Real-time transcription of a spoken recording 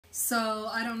So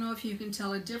I don't know if you can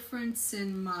tell a difference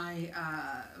in my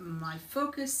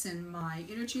focus and my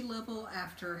energy level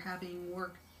after having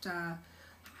worked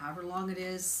however long it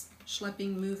is,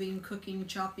 schlepping, moving, cooking,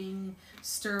 chopping,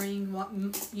 stirring, what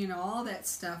all that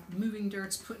stuff, moving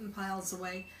dirts, putting piles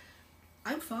away.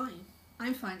 I'm fine.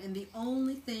 I'm fine. And the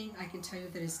only thing I can tell you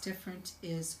that is different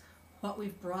is what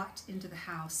we've brought into the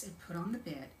house and put on the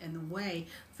bed, and the way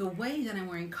that I'm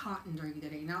wearing cotton during the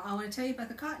day. Now I want to tell you about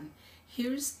the cotton.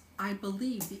 Here's, I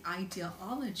believe, the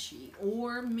ideology,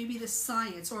 or maybe the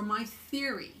science, or my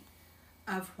theory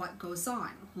of what goes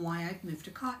on, why I've moved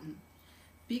to cotton.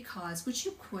 Because, would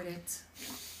you quit it?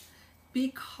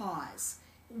 Because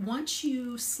once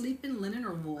you sleep in linen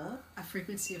or wool, a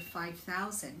frequency of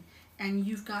 5,000, and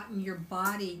you've gotten your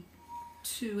body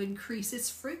to increase its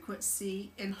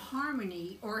frequency in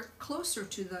harmony or closer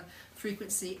to the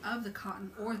frequency of the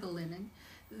cotton or the linen,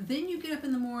 then you get up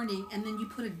in the morning and then you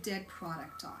put a dead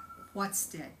product on. What's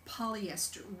dead?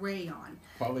 Polyester, rayon.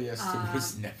 Polyester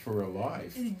was never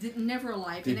alive. Never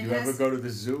alive. Did and you ever go to the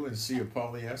zoo and see a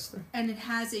polyester? And it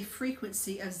has a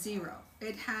frequency of 0.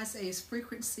 It has a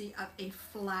frequency of a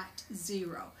flat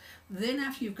 0. Then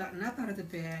after you've gotten up out of the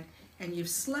bed and you've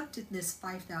slept at this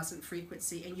 5,000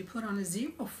 frequency and you put on a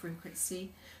 0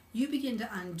 frequency, you begin to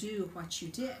undo what you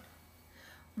did.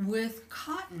 With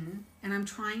cotton, and I'm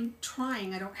trying,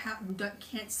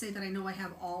 can't say that I know I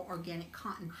have all organic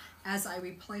cotton. As I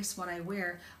replace what I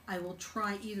wear, I will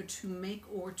try either to make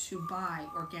or to buy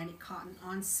organic cotton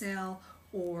on sale,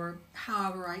 or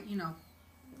however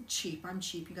cheap. I'm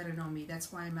cheap, you gotta know me.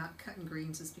 That's why I'm out cutting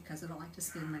greens, is because I don't like to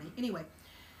spend money. Anyway,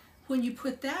 when you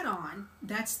put that on,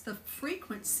 that's the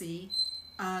frequency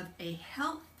of a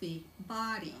healthy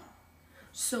body.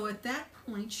 So at that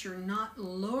point, you're not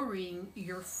lowering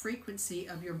your frequency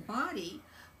of your body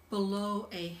below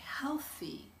a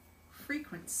healthy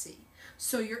frequency.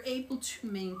 So you're able to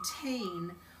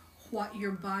maintain what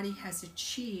your body has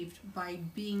achieved by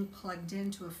being plugged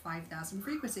into a 5,000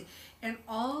 frequency. And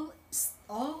all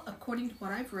according to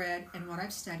what I've read and what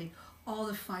I've studied, all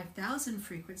the 5,000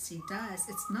 frequency does,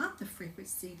 it's not the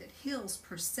frequency that heals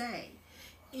per se.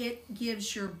 It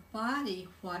gives your body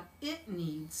what it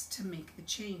needs to make the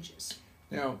changes.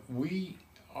 Now, we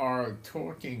are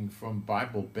talking from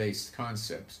Bible-based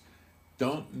concepts.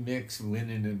 Don't mix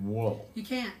linen and wool. You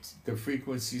can't. The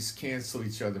frequencies cancel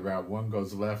each other out. One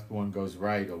goes left, one goes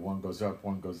right, or one goes up,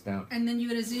 one goes down. And then you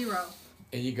get a 0.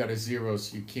 And you got a 0,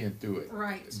 so you can't do it.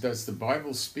 Right. Does the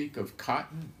Bible speak of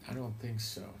cotton? I don't think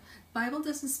so. Bible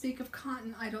doesn't speak of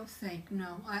cotton, I don't think.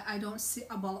 No, I don't see.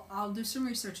 Well, I'll do some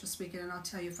research this weekend, and I'll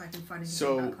tell you if I can find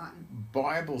anything about cotton. So,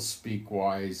 Bible speak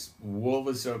wise, wool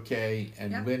is okay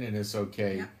and linen is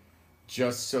okay.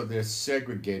 Just so they're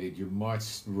segregated, you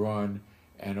must run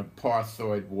an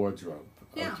apartheid wardrobe.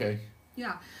 Okay.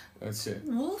 Yeah. That's it.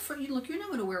 Wool look, you're not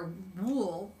going to wear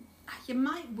wool. You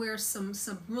might wear some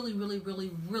really, really,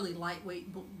 really, really lightweight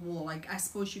wool. Like, I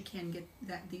suppose you can get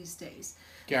that these days.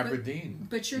 Gabardine.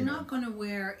 But you're not going to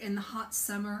wear, in the hot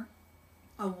summer,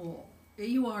 a wool.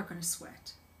 You are going to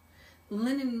sweat.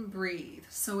 Linen breathe,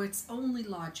 so it's only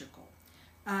logical.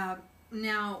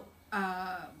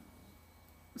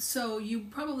 So you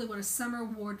probably want a summer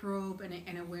wardrobe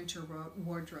and a winter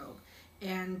wardrobe.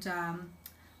 And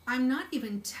I'm not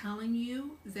even telling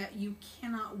you that you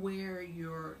cannot wear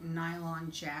your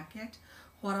nylon jacket.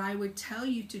 What I would tell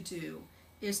you to do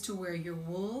is to wear your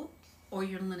wool or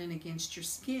your linen against your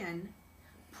skin,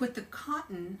 put the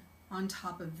cotton on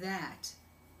top of that,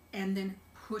 and then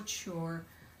put your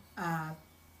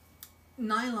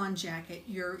nylon jacket,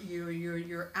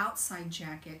 your outside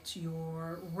jacket,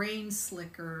 your rain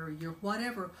slicker, your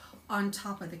whatever, on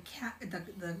top of the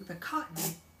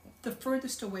cotton, the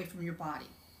furthest away from your body.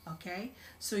 Okay,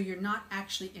 so you're not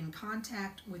actually in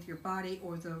contact with your body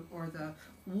or the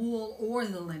wool or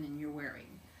the linen you're wearing.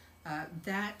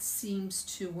 That seems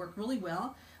to work really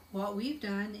well. What we've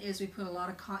done is we put a lot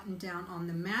of cotton down on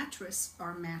the mattress,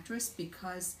 our mattress,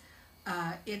 because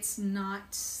it's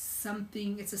not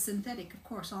something, it's a synthetic. Of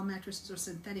course, all mattresses are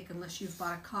synthetic unless you've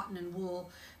bought a cotton and wool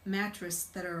mattress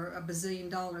that are $1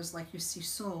 bazillion like you see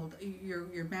sold.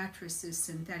 Your mattress is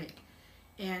synthetic.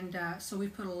 And so we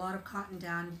put a lot of cotton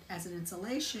down as an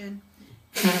insulation.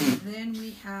 And then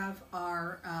we have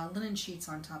our linen sheets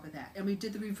on top of that. And we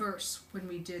did the reverse when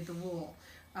we did the wool.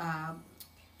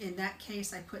 In that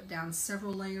case, I put down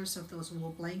several layers of those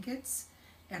wool blankets,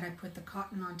 and I put the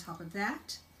cotton on top of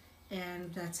that,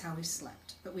 and that's how we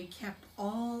slept. But we kept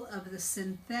all of the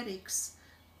synthetics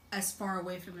as far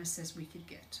away from us as we could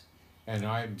get. And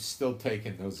I'm still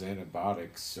taking those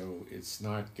antibiotics, so it's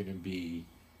not going to be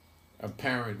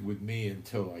apparent with me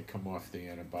until I come off the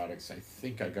antibiotics. I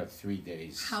think I got 3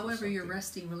 days. However, you're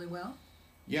resting really well.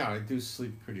 Yeah, I do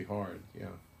sleep pretty hard. Yeah,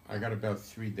 I got about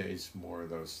 3 days more of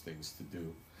those things to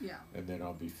do. Yeah. And then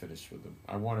I'll be finished with them.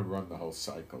 I want to run the whole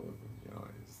cycle of them. You know,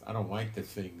 I don't like the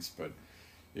things, but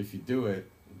if you do it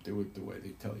the way they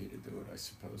tell you to do it, I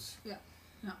suppose. Yeah.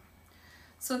 No.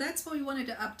 So that's what we wanted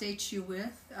to update you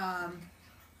with.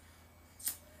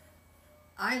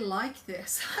 I like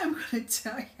this. I'm going to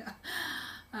tell you.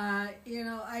 You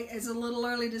know, it's a little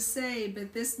early to say,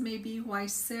 but this may be why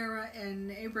Sarah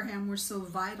and Abraham were so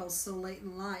vital so late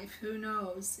in life. Who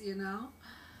knows, you know?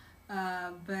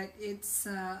 But it's,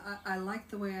 I like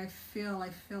the way I feel. I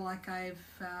feel like I've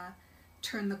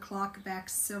turned the clock back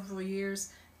several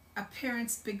years. A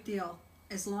parent's big deal.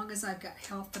 As long as I've got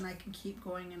health and I can keep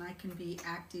going and I can be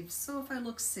active. So if I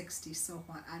look 60, so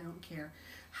what? I don't care.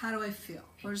 How do I feel?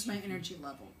 Where's my energy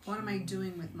level? What am I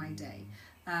doing with my day?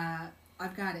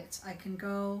 I've got it. I can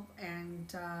go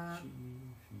and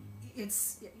it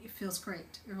feels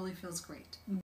great. It really feels great.